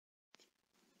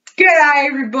G'day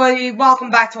everybody,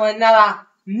 welcome back to another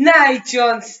Nate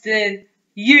Johnston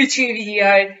YouTube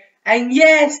video. And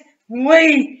yes,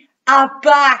 we are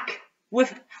back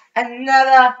with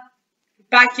another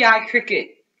backyard cricket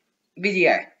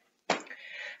video.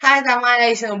 Haven't done one of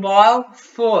these in a while.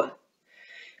 For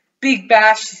Big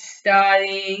Bash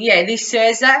starting, this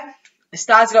Thursday. The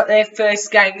Stars got their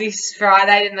first game this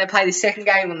Friday, and they play the second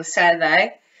game on the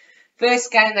Saturday.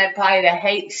 First game they play the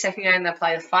Heat, second game they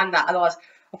play the Thunder. Otherwise,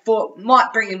 I thought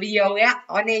might bring a video out.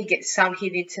 I need to get some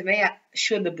hit into me.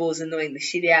 Sure, the ball's annoying the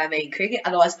shit out of me in cricket.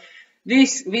 Otherwise,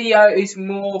 this video is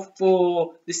more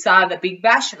for the start of the Big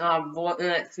Bash. And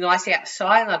it's nice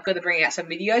outside, and I've got to bring out some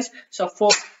videos. So I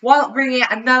thought, why not bring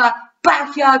out another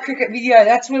backyard cricket video?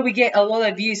 That's where we get a lot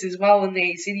of views as well in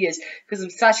these videos, because I'm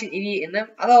such an idiot in them.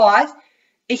 Otherwise,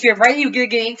 if you're ready, we're going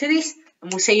to get into this,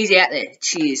 and we'll see you out there.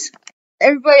 Cheers.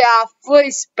 Everybody, for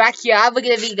this backyard, we're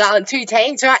going to be going two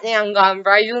teams. Right now, I'm going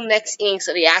Rowville. Next innings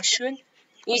will be Ashwood.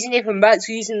 Using different bats,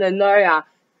 using the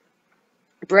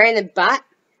branded bat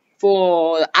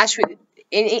for the Ashwood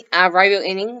Rowville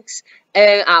innings.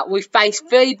 And we face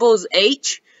 30 balls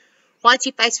each. Once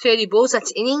you face 30 balls,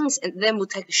 that's innings. And then we'll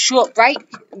take a short break.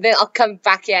 Then I'll come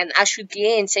back out and Ashwood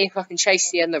gear and see if I can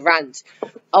chase the other runs.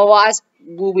 Otherwise,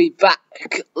 we'll be back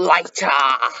later.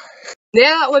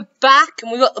 Now that we're back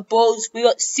and we got the balls, we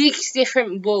got 6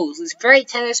 different balls. There's 3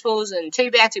 tennis balls and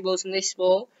 2 bouncy balls in this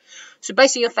ball. So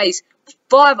basically you'll face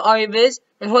 5 overs,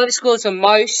 and whoever scores the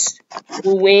most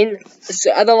will win. So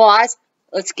otherwise,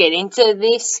 let's get into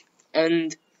this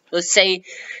and let's see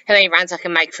how many runs I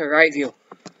can make for Rowville.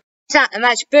 Start the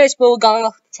match. First ball going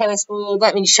off the tennis ball.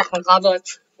 Let me shut my glove on and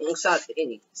we'll start the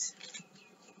innings.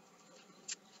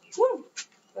 Woo!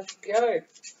 Let's go.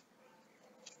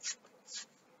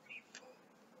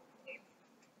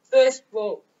 First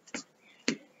ball.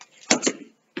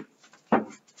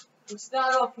 We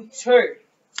start off with 2.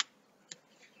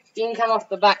 Didn't come off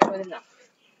the back good enough.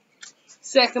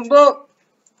 Second ball.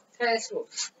 Tennis ball.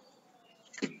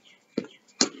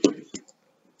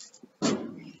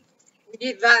 We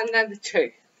did that another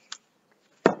 2.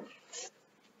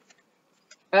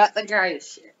 About the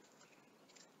greatest shit.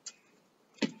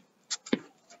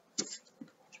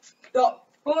 Dot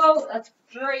ball. That's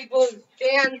 3 balls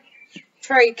down.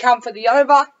 3 come for the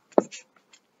over.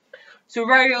 So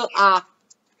Rowville are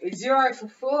 0 for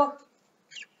 4.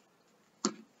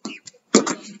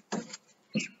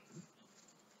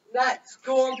 That's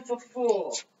gone for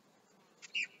 4.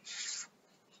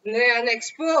 Now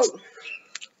next ball.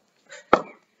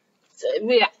 So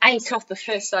we are 8 off the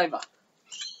first over.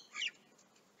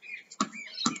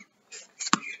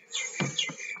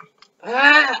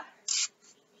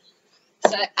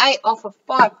 So 8 off of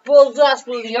 5 balls. Last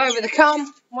ball the over to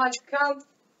come. 1 to come.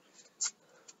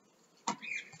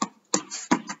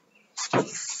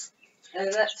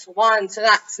 And that's 1. So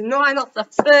that's 9 off the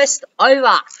first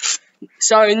over.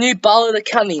 So a new bowler to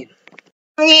come in.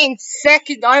 In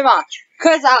second over.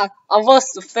 Because I lost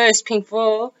the first pink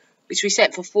ball, which we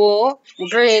set for 4, we'll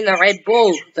bring in the red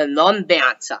ball, the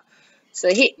non-bouncer. So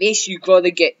hit this, you've got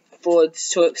to get forward,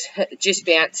 so it just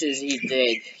bounces, you're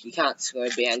dead. You can't score a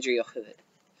boundary off of it.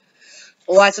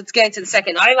 Alright, so let's get into the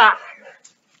second over.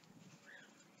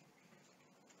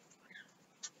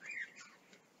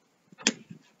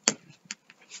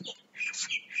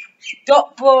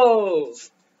 Dot ball.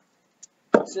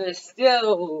 So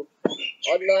still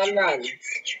on 9 runs.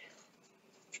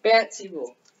 Bouncy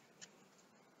ball.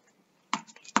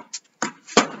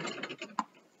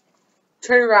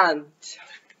 2 runs.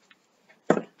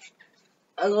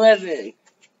 11.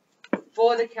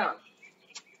 4 to come.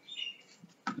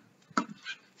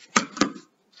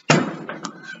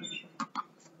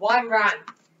 1 run.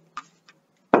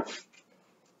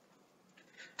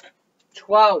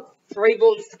 12. 3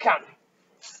 balls to come.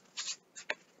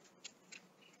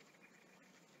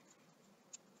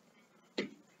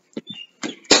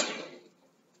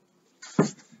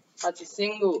 That's a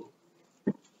single.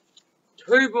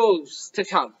 2 balls to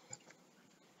come.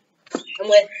 And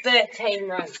we're 13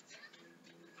 runs.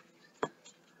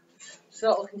 It's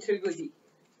not looking too good here.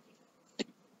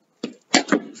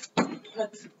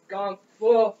 Let's go on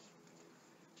 4.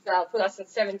 That'll put us at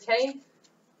 17.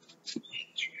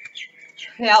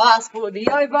 Now last ball of the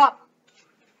over.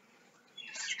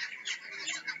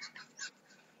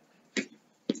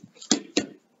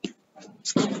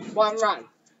 One run.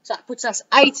 So that puts us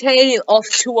 18 off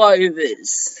 2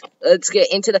 overs. Let's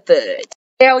get into the third.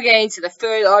 Now we're getting to the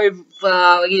third over.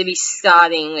 We're going to be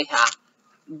starting with a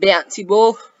bouncy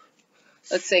ball.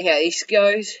 Let's see how this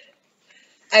goes.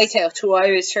 8 out of 2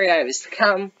 overs, 3 overs to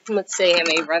come. Let's see how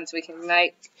many runs we can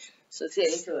make. So let's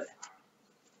get into it.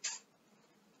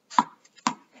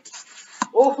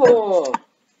 Oh,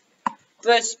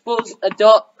 first ball's a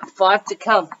dot, 5 to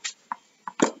come.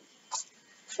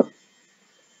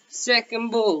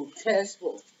 Second ball, tennis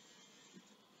ball.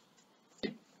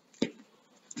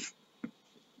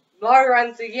 No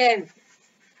runs again.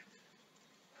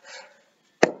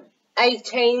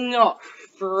 18 not.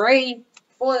 3,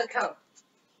 4 to come.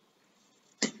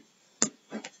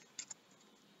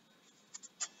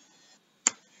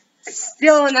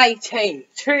 Still an 18.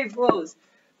 2 balls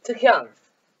to come.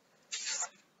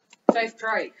 So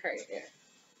 3, yeah.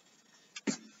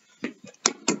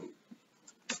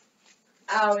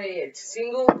 Oh, yeah,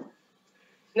 single.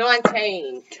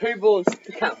 19. 2 balls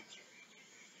to come.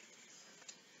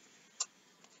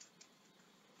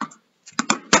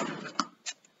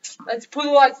 Let's put it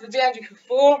right to the boundary for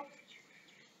 4.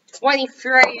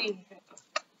 23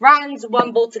 runs,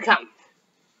 1 ball to come.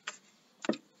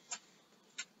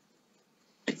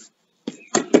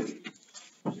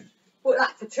 Put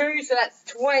that for 2, so that's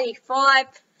 25.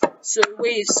 So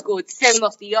we've scored 7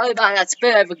 off the over, and that's a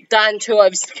bit overdone. 2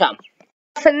 overs to come.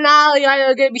 Finale,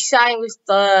 I'm going to be starting with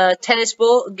the tennis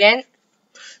ball again.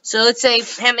 So let's see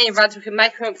how many runs we can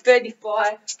make from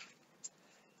 35.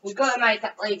 We've got to make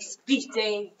at least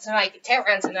 15 to make it 10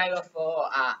 runs and over for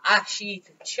Ashwood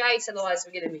to chase, otherwise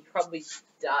we're going to be probably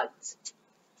studs.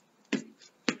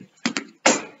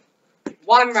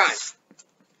 1 run.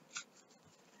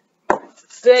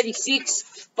 36,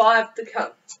 5 to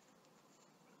come.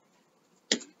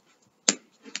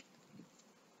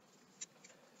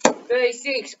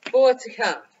 36, 4 to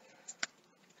come.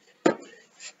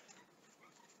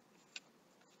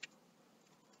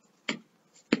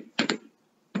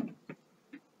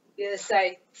 Gonna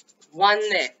say 1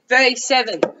 there.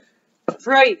 37,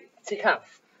 3 to come.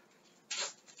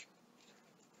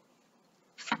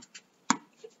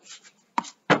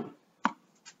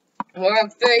 We're on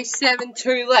 37,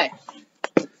 2 left.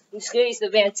 Let's squeeze the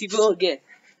bouncy ball again.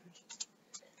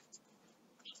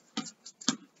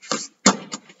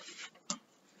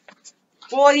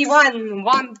 $41,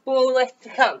 1 ball left to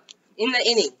come in the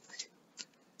inning.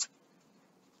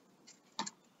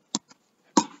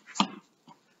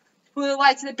 Put it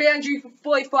away to the boundary for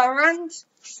 45 runs.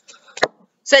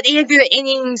 So at the end of the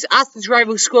innings, us as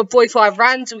Rowville scored 45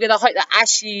 runs. We're going to hope that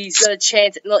Ashwood's got a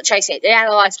chance at not chasing it down.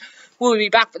 Otherwise, we'll be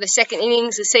back for the second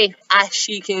innings to see if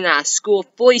Ashwood can score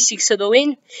 46 to the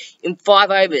win in 5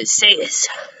 overs. See us.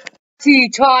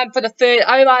 Time for the third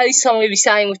over. This time we'll be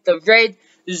starting with the red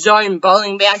zone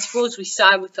bowling bouncy balls. We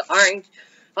start with the orange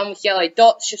one with yellow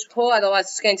dots just before. Otherwise,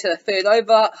 it's going to the third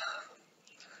over.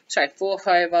 Sorry, fourth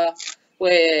over.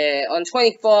 We're on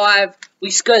 25. We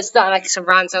just got to start making some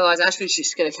runs. Otherwise, Ashwood's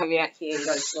just going to come out here and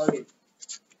go slow.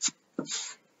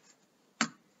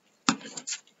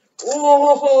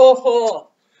 Oh,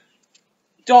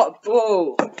 dot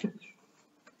ball.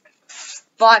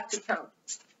 5 to come.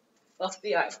 Off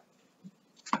the over.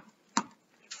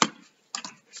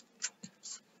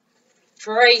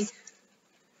 3,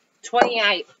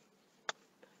 28.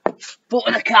 Ball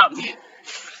to come.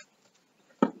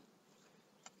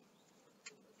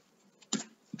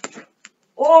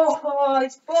 Oh,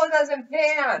 it's 4,000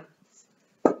 pounds.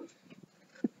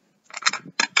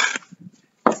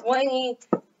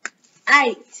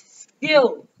 28.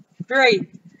 Still 3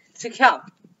 to come.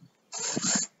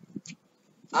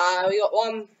 We got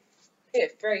 1. Here,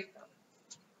 3.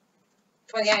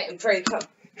 28 and 3 to come.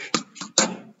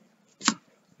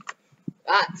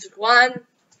 That's 1.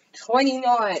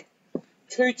 29.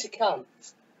 2 to come.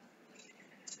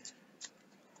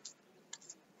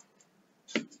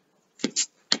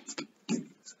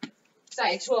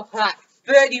 Say 12 hat.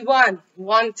 31.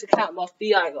 1 to come off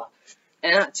the over.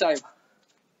 And that's over.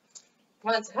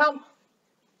 1 to come.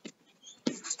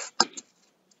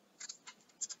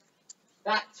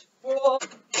 That's 4.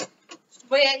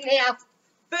 We're now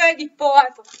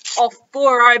 35 off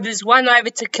 4 overs. 1 over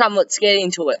to come. Let's get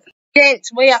into it.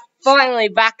 Gents, we are finally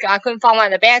back. I couldn't find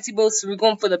one of the bouncy balls, so we're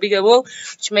going for the bigger ball,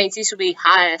 which means this will be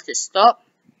harder to stop.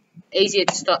 Easier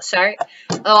to stop, sorry.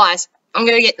 Otherwise, I'm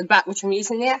going to get the bat which I'm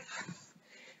using now.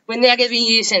 We're now going to be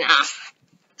using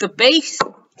the beast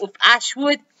with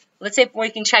Ashwood. Let's see if we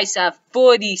can chase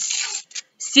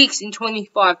 46 and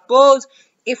 25 balls.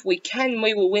 If we can,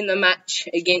 we will win the match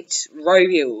against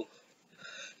Rowville.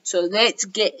 So let's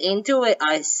get into it,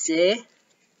 I say.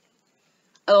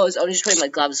 Otherwise, I'll just put my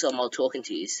gloves on while talking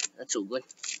to you. That's all good.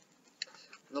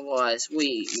 Otherwise,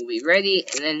 we will be ready,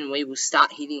 and then we will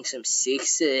start hitting some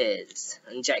sixes.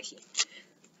 I'm joking.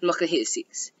 I'm not going to hit a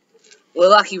 6. We're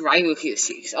lucky Ray will hit a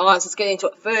 6. Alright, let's get into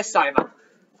it. First over.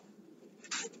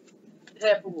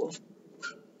 Purple ball.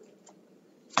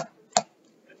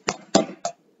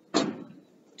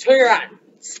 2 run.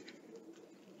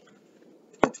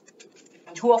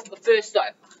 2 off the first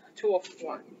over. 2 off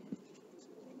 1.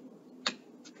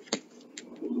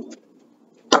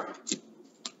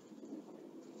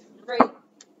 Three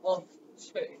off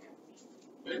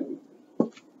 2.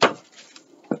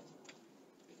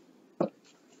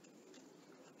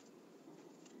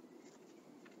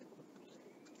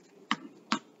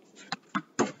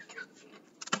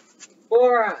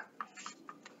 Four,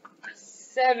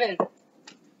 7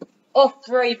 off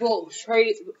 3 balls.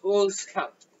 3 balls come.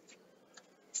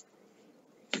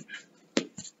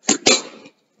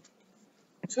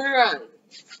 2 runs.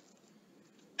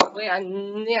 We are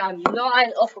now 9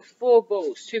 off of 4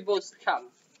 balls. 2 balls to come.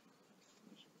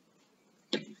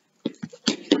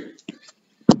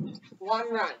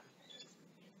 1 run.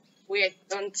 We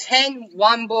are on 10.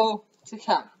 1 ball to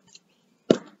come.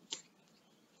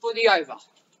 For the over.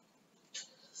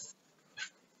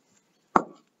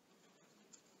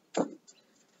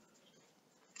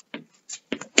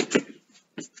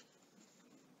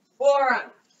 4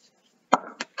 runs.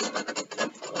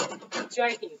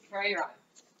 Joking, 3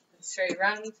 runs. 3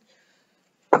 runs.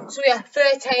 So we are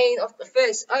 13 off the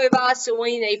first over, so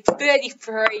we need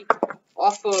 33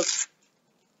 off of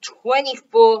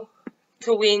 24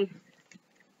 to win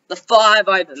the 5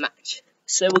 over match.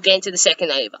 So we'll get into the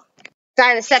second over. So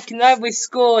in the second over, we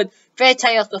scored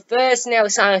 13 off the first. Now we're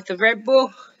starting with the red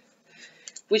ball,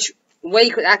 which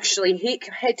we could actually hit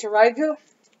compared to Rowville.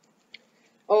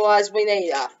 Otherwise, we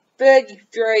need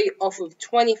 33 off of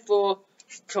 24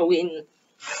 to win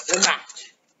the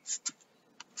match.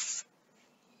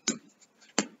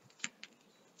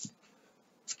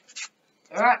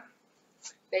 Alright,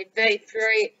 need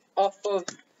 33 off of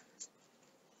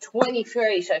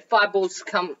 23, so 5 balls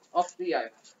come off the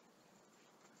over.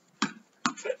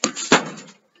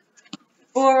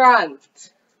 4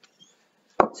 runs.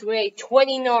 So we need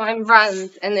 29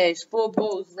 runs, and there's 4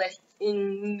 balls left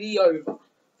in the over.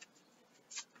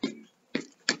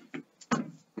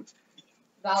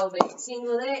 That'll be a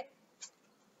single there.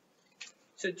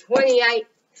 So 28,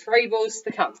 3 balls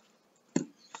to come.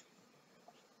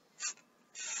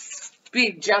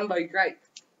 Big jumbo grape.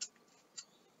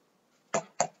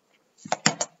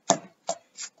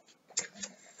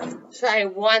 So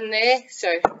 1 there,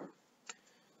 so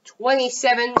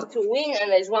 27 to win,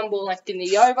 and there's 1 ball left in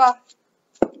the over.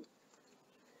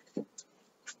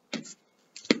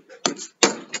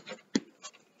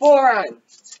 Four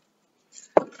runs.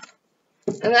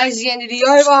 And that is the end of the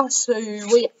over, so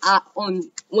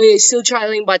we're still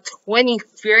trailing by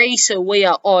 23, so we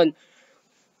are on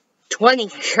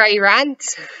 23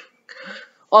 runs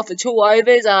off of 2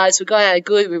 overs. So we got a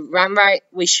good run rate.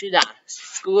 We should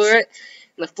score it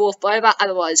in the 4th over,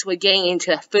 otherwise we're getting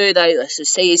into the 3rd over, so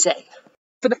see you then.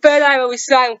 For the 3rd over, we're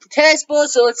starting with the tennis ball,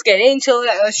 so let's get into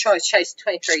it. Let's try to chase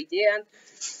 23 down.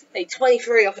 Need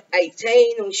 23 off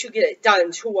 18, and we should get it done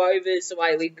in 2 overs the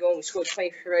way we've gone. We scored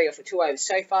 23 off of 2 overs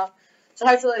so far. So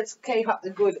hopefully let's keep up the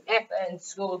good effort and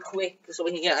score quick so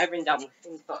we can get over and done with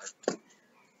in time.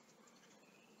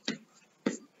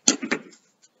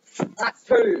 That's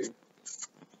 2.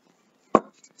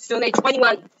 Still need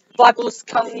 21. 5 balls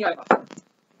to come in the over.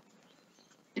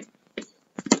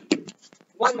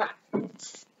 1 run.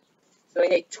 So we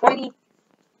need 20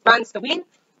 runs to win.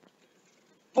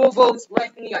 4 balls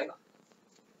left in the over.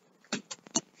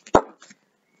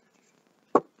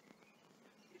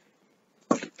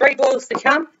 3 balls to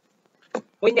come.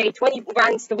 We need 20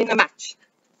 runs to win the match.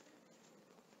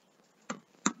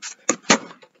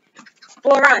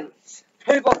 4 runs.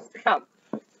 2 balls to come.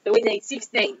 So we need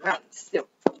 16 runs still.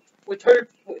 With 2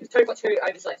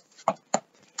 overs left.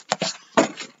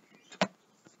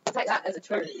 Take that as a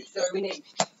 2. So we need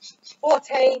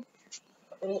 14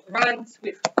 runs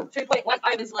with 2.1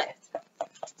 overs left.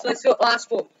 So let's do it last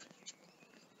 4.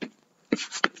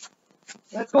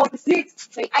 Let's go on for 6.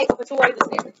 So 8 off for 2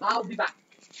 overs left. I'll be back.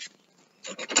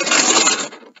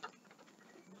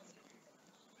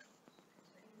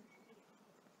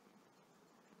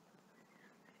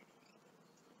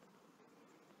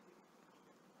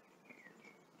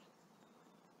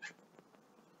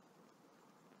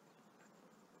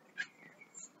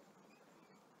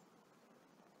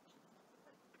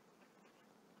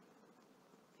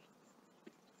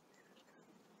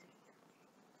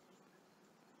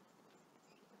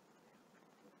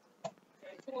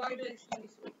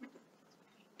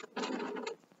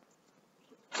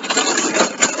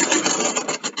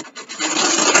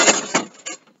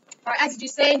 Alright, as you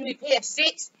just seen, we've hit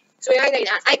 6, so we only need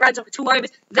 8 runs off of 2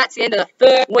 overs. That's the end of the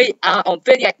 3rd. We are on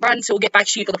 38 runs, so we'll get back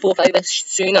to you for the 4th over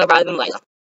sooner rather than later.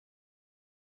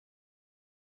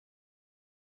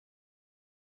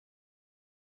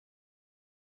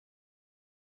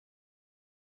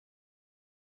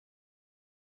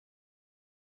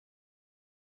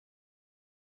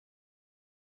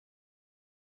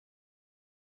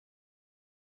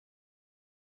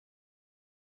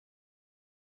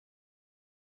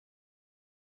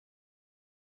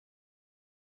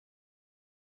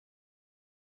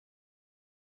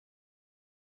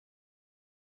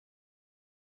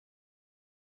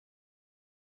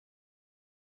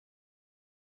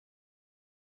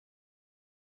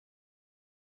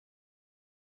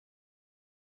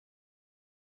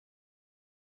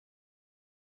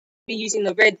 be using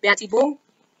the red bouncy ball.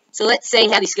 So let's see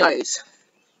how this goes.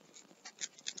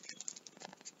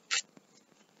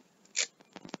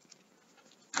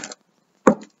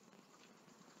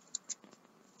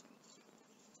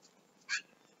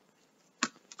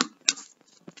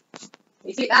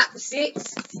 You hit that for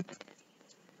 6.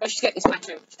 Let's just get this match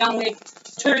done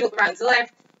with. 2 look around to the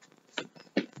left.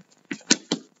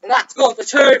 And that's gone for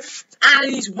 2.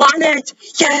 And he's won it.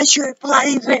 Yes, you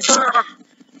believe it.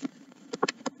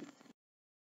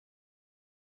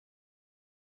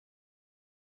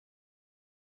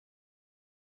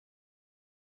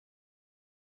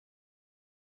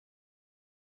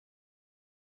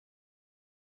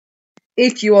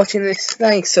 If you're watching this,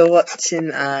 thanks for watching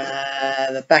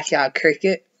the backyard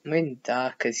cricket. Went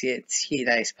dark as yet, it's a few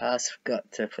days past,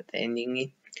 forgot to put the ending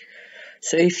in.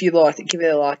 So if you liked it, give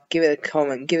it a like, give it a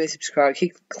comment, give it a subscribe,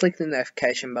 click the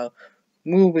notification bell.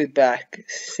 We'll be back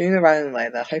sooner rather than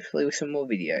later, hopefully with some more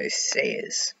videos. See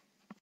yous.